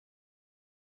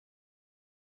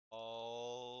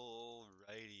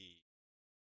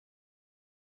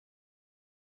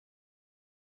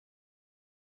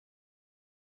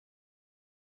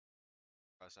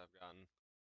as I've gotten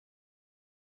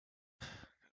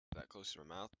that close to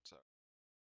my mouth. So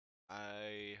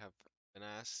I have been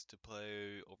asked to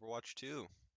play Overwatch 2.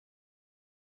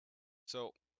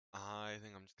 So I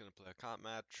think I'm just gonna play a comp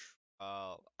match.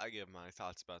 I give my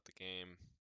thoughts about the game.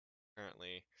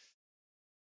 Currently,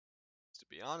 to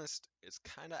be honest, it's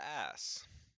kind of ass.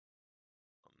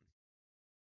 Um,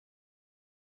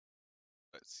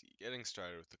 let's see. Getting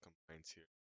started with the complaints here.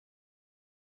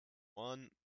 One,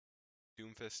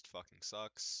 Doomfist fucking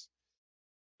sucks.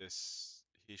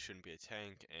 He shouldn't be a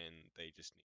tank, and they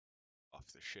just need to off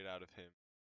the shit out of him.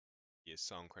 He is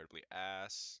so incredibly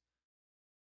ass.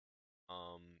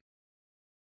 Um,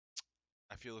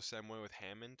 I feel the same way with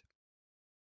Hammond.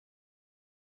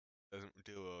 Doesn't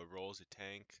do a role as a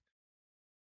tank.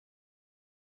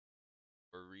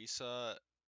 Orisa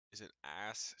is an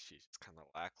ass. She's kind of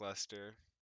lackluster.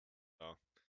 So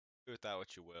do with that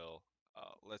what you will.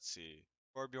 Let's see.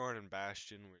 Torbjorn and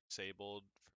Bastion were disabled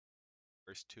for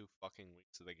the first 2 fucking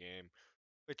weeks of the game,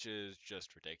 which is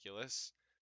just ridiculous.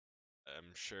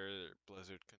 I'm sure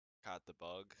Blizzard caught the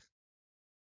bug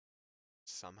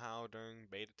somehow during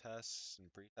beta tests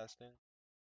and pre-testing.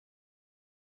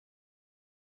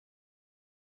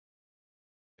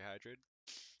 Dehydrated.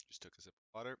 Just took a sip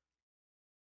of water.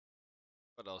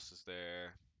 What else is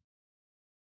there?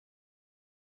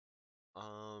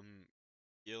 Um,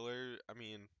 Healer. I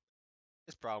mean,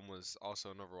 his problem was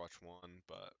also in Overwatch 1,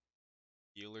 but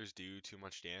healers do too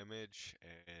much damage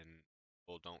and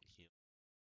people don't heal,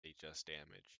 they just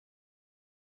damage.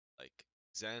 Like,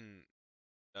 Zen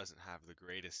doesn't have the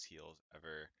greatest heals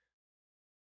ever,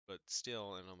 but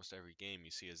still, in almost every game,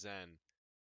 you see a Zen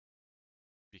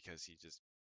because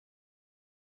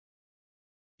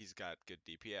he's got good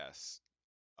DPS.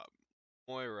 Um,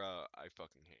 Moira, I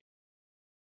fucking hate.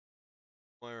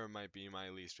 Moira might be my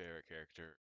least favorite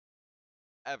character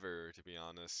ever, to be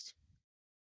honest.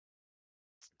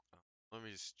 Uh, Let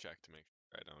me just check to make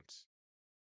sure I don't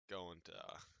go into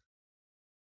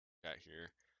chat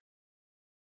here.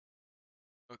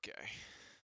 Okay.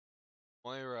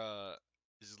 Moira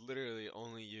is literally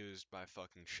only used by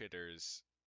fucking shitters.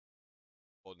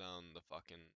 Hold down the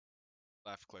fucking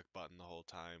left click button the whole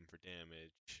time for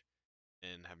damage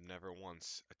and have never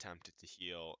once attempted to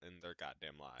heal in their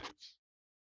goddamn lives.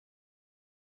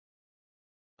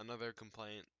 Another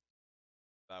complaint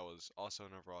that was also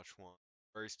in Overwatch 1,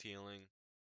 burst healing,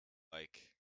 like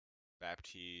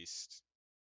Baptiste,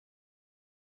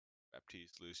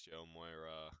 Lucio,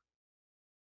 Moira,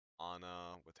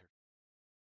 Ana with her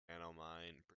Nano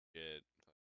Mine, Bridget,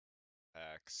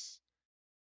 Pax,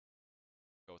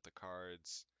 go with the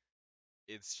cards.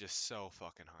 It's just so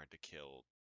fucking hard to kill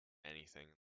anything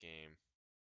in the game.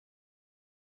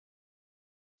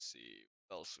 Let's see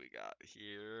what else we got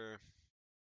here.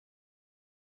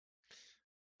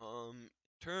 In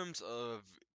terms of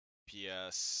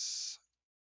PS,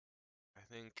 I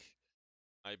think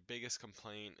my biggest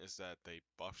complaint is that they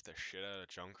buffed the shit out of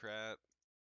Junkrat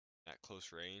at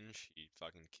close range. He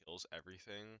fucking kills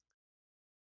everything.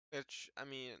 Which, I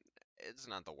mean, it's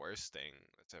not the worst thing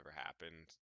that's ever happened.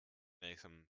 Makes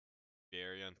him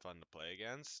very unfun to play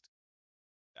against.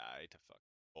 Die to fucking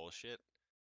bullshit.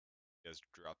 He does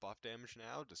drop off damage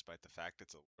now, despite the fact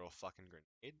it's a little fucking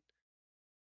grenade.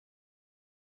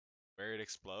 Where it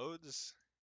explodes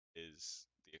is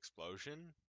the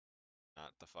explosion,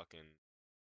 not the fucking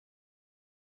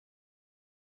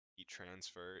heat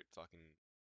transfer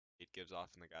it gives off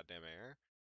in the goddamn air.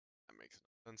 That makes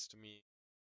no sense to me.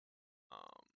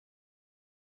 Um,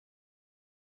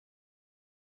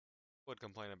 would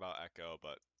complain about Echo,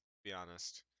 but to be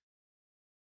honest,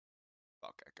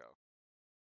 fuck Echo.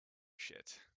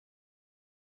 Shit.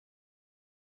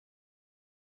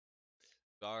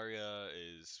 Zarya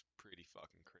is pretty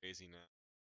fucking crazy now.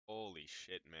 Holy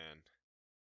shit, man.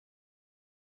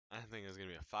 I didn't think it was gonna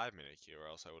be a 5 minute queue, or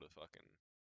else I would have fucking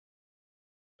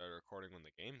started recording when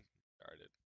the game started.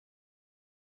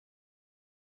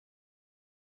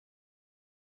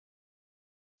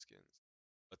 Skins.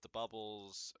 But the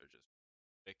bubbles are just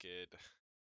wicked,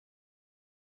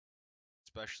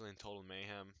 especially in Total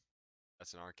Mayhem.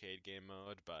 That's an arcade game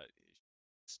mode, but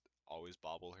just always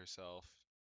bobble herself.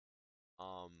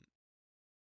 Um,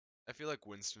 I feel like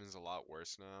Winston is a lot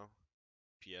worse now.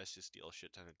 PS just deal a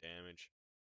shit ton of damage,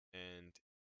 and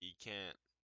he can't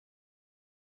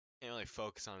really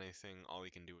focus on anything. All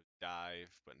he can do is dive.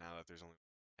 But now that there's only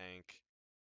one tank,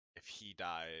 if he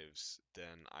dives,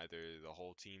 then either the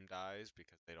whole team dies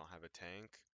because they don't have a tank,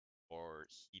 or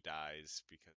he dies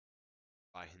because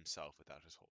by himself without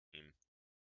his whole team.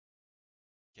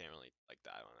 Can't really like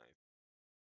dive on anything.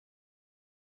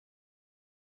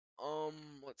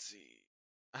 Let's see.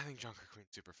 I think Junker Queen's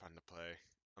super fun to play.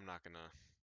 I'm not gonna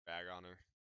bag on her.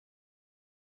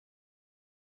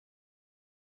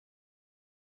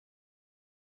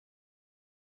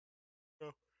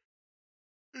 Oh,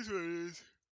 it's what it is.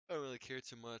 I don't really care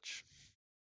too much.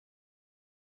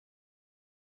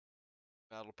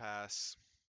 Battle Pass.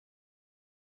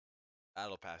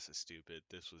 Battle Pass is stupid.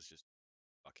 This was just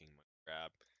fucking money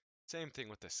grab. Same thing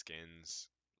with the skins.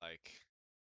 Like,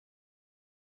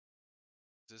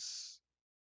 just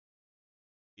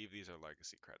leave these are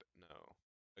legacy credit. No,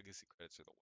 legacy credits are the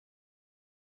one.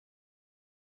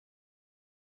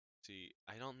 See,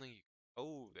 I don't think.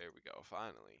 Oh, there we go.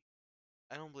 Finally,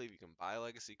 I don't believe you can buy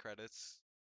legacy credits.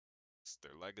 It's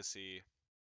their legacy.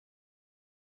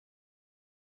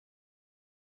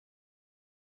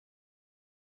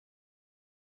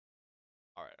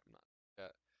 All right, I'm not. Yeah,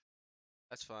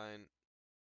 that's fine.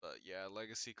 But yeah,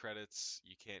 legacy credits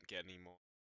you can't get anymore.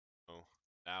 No.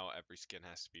 Now every skin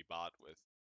has to be bought with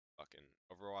fucking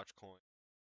Overwatch coin.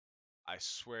 I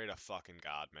swear to fucking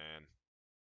God, man.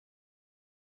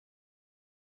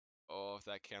 Oh, if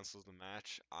that cancels the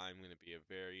match, I'm gonna be a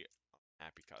very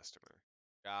happy customer.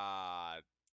 God,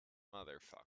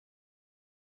 motherfucker.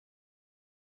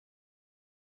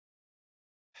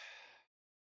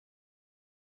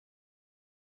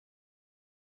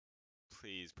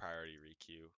 Please priority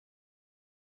requeue.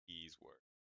 Please work.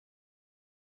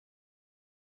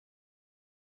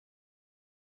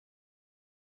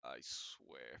 I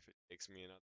swear, if it takes me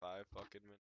another 5 fucking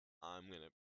minutes, I'm gonna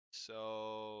be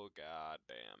so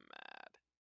goddamn mad.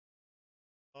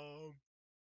 Um,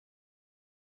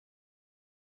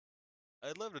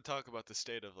 I'd love to talk about the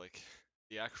state of like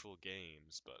the actual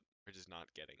games, but we're just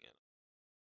not getting it.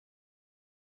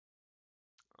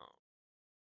 Um,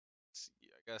 let's see,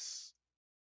 I guess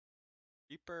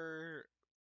Reaper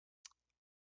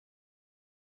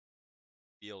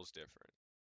feels different.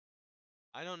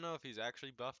 I don't know if he's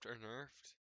actually buffed or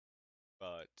nerfed,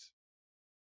 but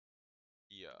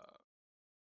yeah,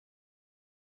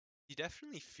 he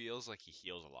definitely feels like he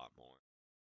heals a lot more.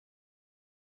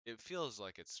 It feels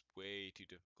like it's way too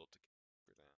difficult to get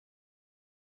for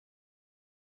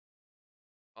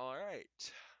that. All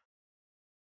right.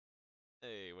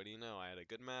 Hey, what do you know? I had a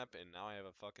good map and now I have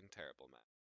a fucking terrible map.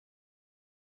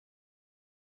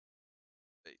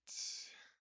 Right.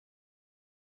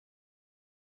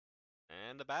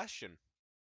 And a Bastion.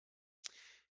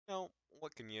 No,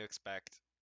 what can you expect?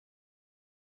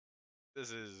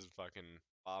 This is fucking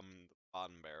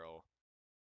bottom barrel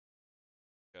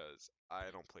because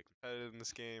I don't play competitive in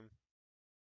this game.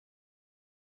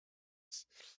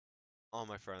 All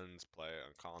my friends play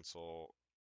on console.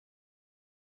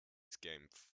 This game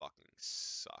fucking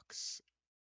sucks.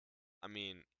 I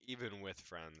mean, even with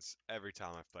friends, every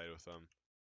time I've played with them,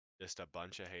 just a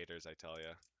bunch of haters, I tell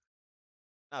ya.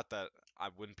 Not that I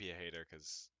wouldn't be a hater,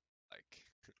 cause like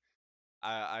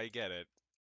I get it.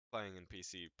 Playing in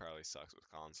PC probably sucks with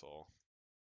console.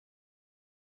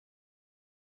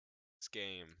 This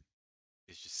game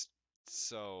is just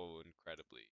so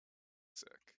incredibly sick.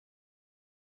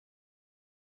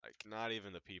 Like not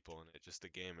even the people in it, just the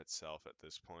game itself at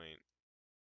this point,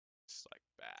 it's like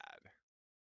bad.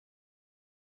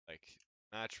 Like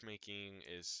matchmaking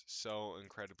is so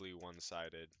incredibly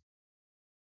one-sided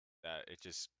that it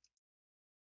just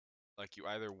like you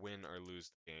either win or lose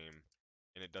the game,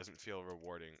 and it doesn't feel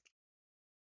rewarding.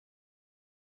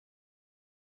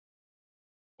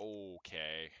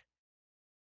 Okay.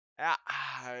 Ah,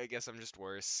 I guess I'm just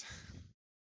worse.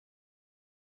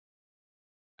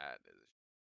 That is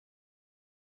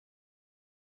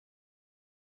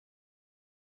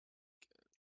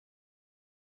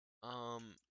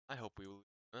Um, I hope we will.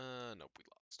 Nope, we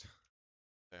lost.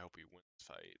 I hope we win this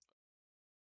fight.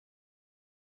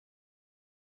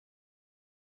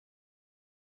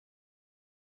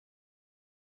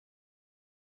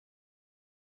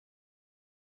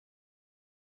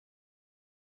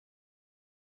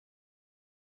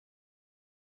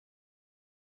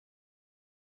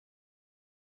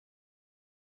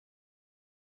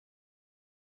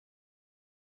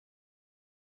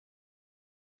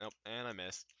 Nope, and I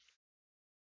missed.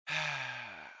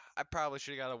 I probably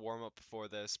should have got a warm up before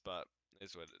this, but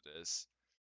it's what it is.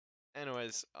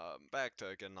 Anyways, back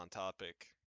to getting on topic.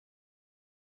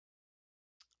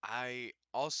 I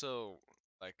also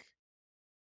like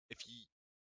if you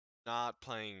not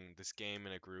playing this game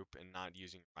in a group and not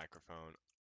using a microphone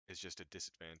is just a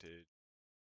disadvantage.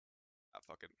 Ah,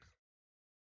 fuck it.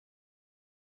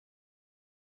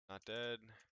 Not dead.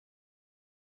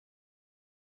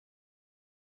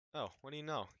 Oh, what do you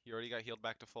know? You already got healed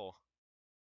back to full.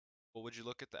 Well, would you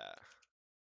look at that?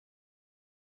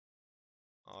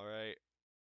 All right.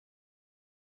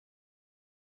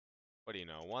 What do you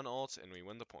know? One ult and we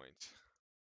win the point.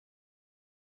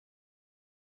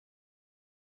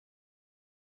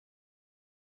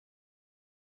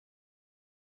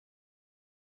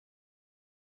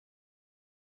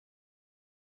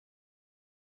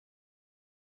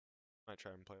 Might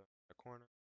try and play a corner.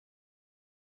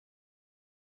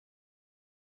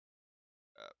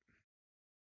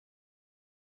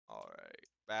 Alright.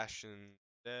 Bastion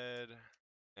dead.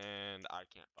 And I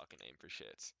can't fucking aim for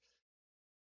shit.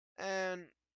 And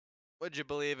would you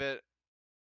believe it?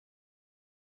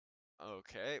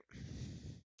 Okay.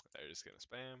 They're just gonna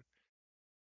spam.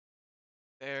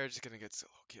 They're just gonna get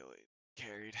solo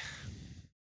carried.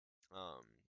 um,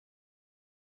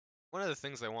 One of the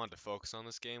things I wanted to focus on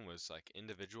this game was like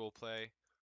individual play,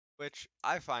 which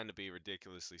I find to be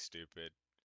ridiculously stupid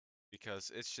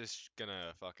because it's just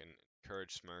gonna fucking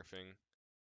encourage smurfing.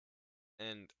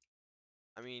 And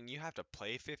I mean, you have to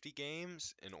play 50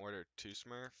 games in order to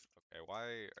smurf. Okay, why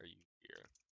are you here?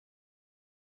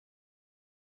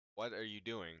 What are you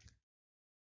doing?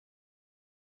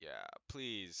 Yeah,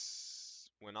 please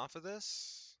win off of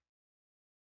this?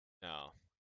 No.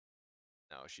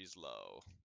 No, she's low.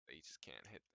 They just can't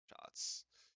hit the shots.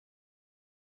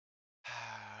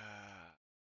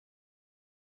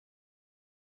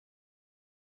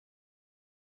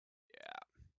 Yeah.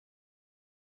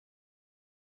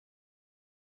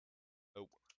 Oh.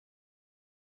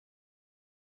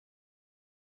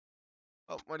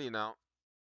 Oh, what do you know?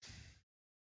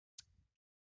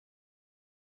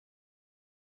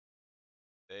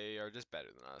 They are just better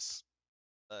than us.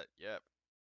 But yep,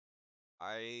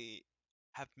 I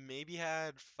have maybe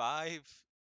had 5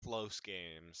 close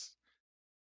games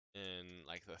in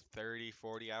like the 30,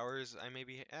 40 hours I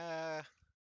maybe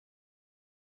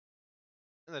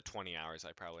in the 20 hours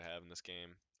I probably have in this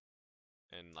game.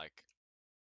 And like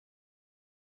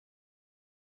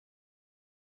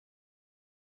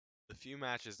the few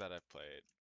matches that I've played,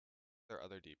 there are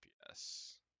other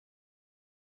DPS.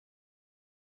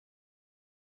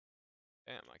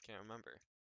 Damn, I can't remember.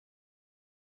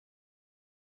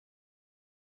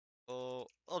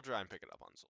 I'll try and pick it up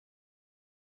on Soul.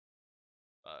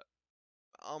 But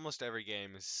almost every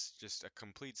game is just a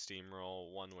complete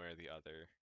steamroll one way or the other.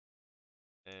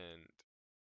 And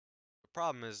the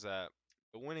problem is that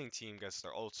the winning team gets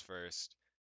their ults first,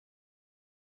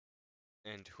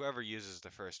 and whoever uses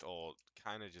the first ult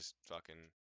kind of just fucking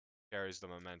carries the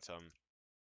momentum.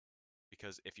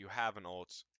 Because if you have an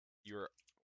ult, you're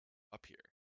up here.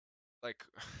 Like,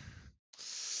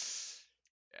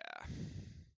 yeah.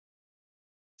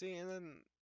 See, and then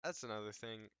that's another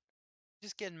thing.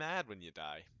 Just get mad when you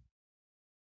die.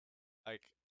 Like,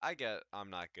 I get I'm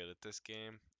not good at this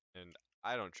game, and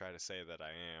I don't try to say that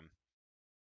I am.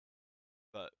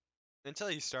 But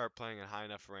until you start playing in high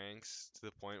enough ranks to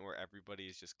the point where everybody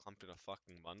is just clumped in a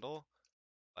fucking bundle,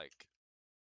 like,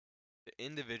 the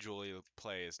individually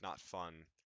play is not fun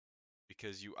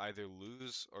because you either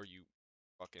lose or you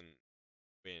fucking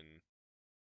win.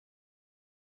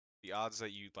 The odds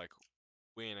that you like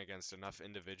win against enough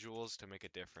individuals to make a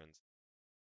difference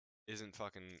isn't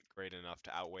fucking great enough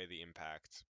to outweigh the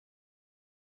impact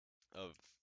of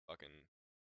fucking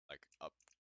like a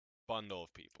bundle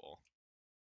of people.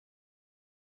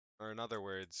 Or in other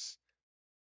words,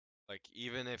 like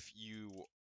even if you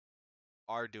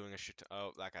are doing a shit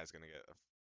oh, that guy's gonna get a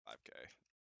 5k.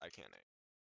 I can't aim.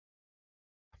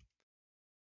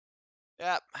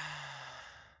 Yep. I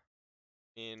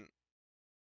mean,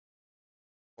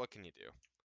 what can you do?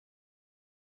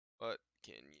 What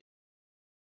can you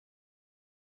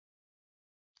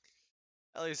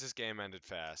At least this game ended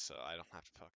fast, so I don't have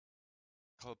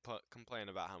to complain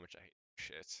about how much I hate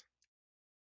shit.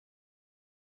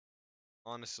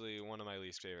 Honestly, one of my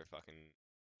least favorite fucking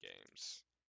games.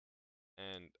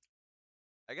 And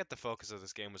I get the focus of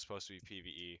this game was supposed to be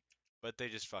PvE, but they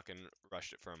just fucking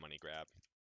rushed it for a money grab.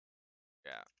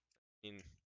 Yeah, I mean,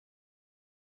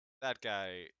 that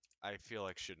guy, I feel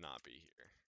like should not be here.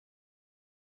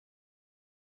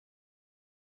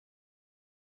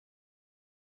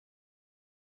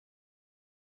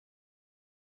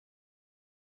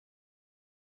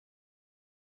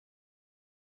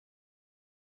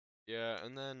 Yeah,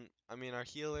 and then, I mean, our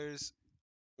healers,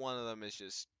 one of them is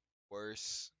just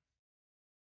worse.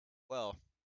 Well,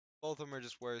 both of them are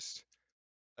just worse.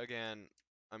 Again,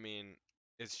 I mean,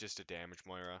 it's just a damage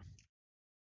Moira.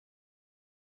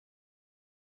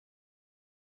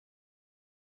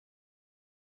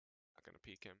 Not gonna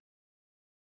peek him.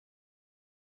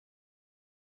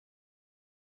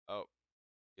 Oh,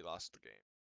 he lost the game.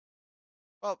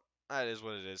 Well, that is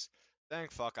what it is.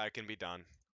 Thank fuck I can be done.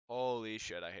 Holy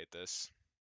shit, I hate this.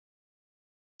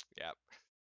 Yep.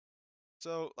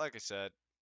 So, like I said,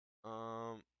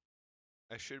 um,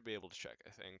 I should be able to check, I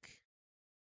think.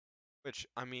 Which,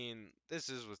 I mean, this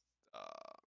is with,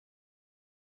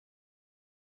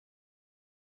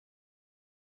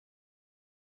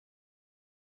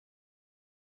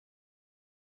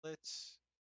 let's,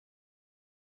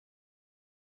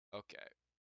 okay.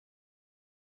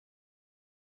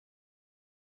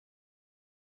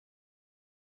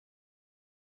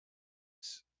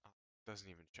 Doesn't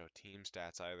even show team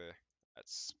stats either.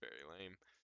 That's very lame.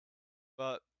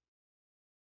 But,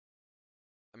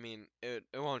 I mean, it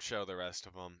won't show the rest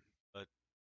of them. But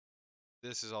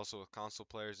this is also with console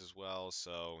players as well,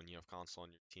 so when you have console on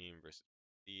your team versus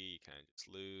PC, you kind of just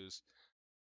lose.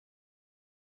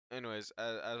 Anyways,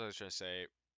 as I was trying to say,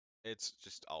 it's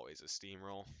just always a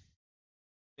steamroll.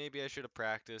 Maybe I should have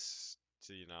practiced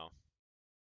to,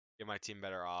 give my team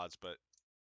better odds, but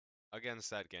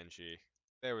against that Genji,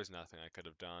 there was nothing I could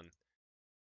have done.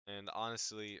 And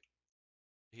honestly,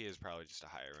 he is probably just a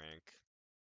higher rank,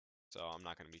 so I'm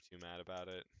not going to be too mad about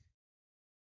it.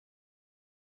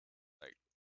 Like,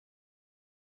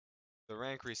 the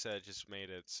rank reset just made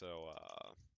it so,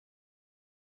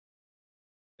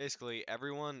 basically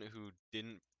everyone who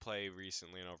didn't play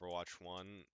recently in Overwatch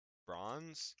 1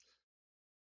 bronze.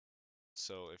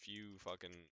 So if you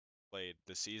fucking played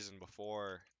the season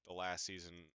before the last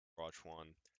season Overwatch 1,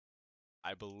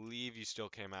 I believe you still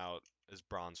came out as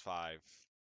bronze 5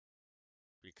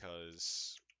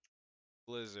 because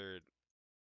Blizzard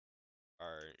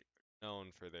are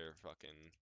known for their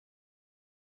fucking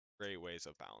great ways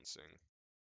of balancing.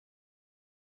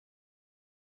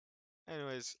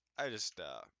 Anyways, I just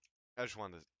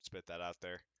wanted to spit that out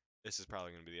there. This is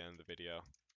probably going to be the end of the video.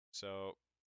 So,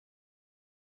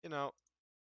 you know,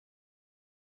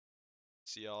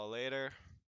 see y'all later.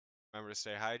 Remember to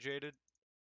stay hydrated.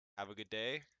 Have a good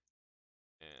day.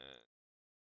 And